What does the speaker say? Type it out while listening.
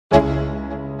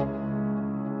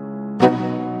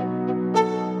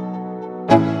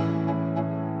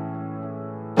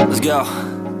Let's go.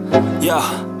 Yo,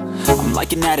 I'm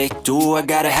like an addict, do I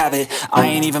gotta have it. I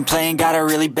ain't even playing, got a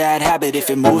really bad habit. If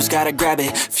it moves, gotta grab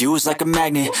it, fuse like a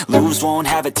magnet. Lose, won't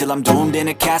have it till I'm doomed in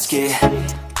a casket.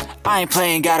 I ain't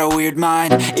playing, got a weird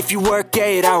mind. If you work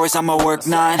 8 hours, I'ma work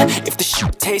 9. If the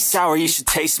shoot tastes sour, you should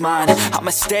taste mine.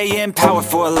 I'ma stay in power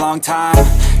for a long time.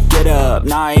 Get up,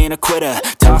 nah, I ain't a quitter.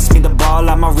 Toss me the ball,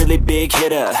 I'm a really big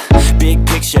hitter. Big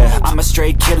picture, I'm a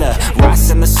straight killer.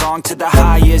 Rising the song to the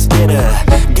highest bidder.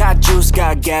 Got juice,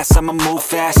 got gas, I'ma move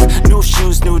fast. New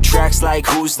shoes, new tracks, like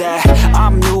who's that?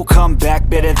 I'm new, come back,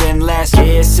 better than last.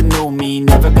 Yeah, it's a new me,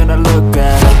 never gonna look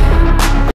back.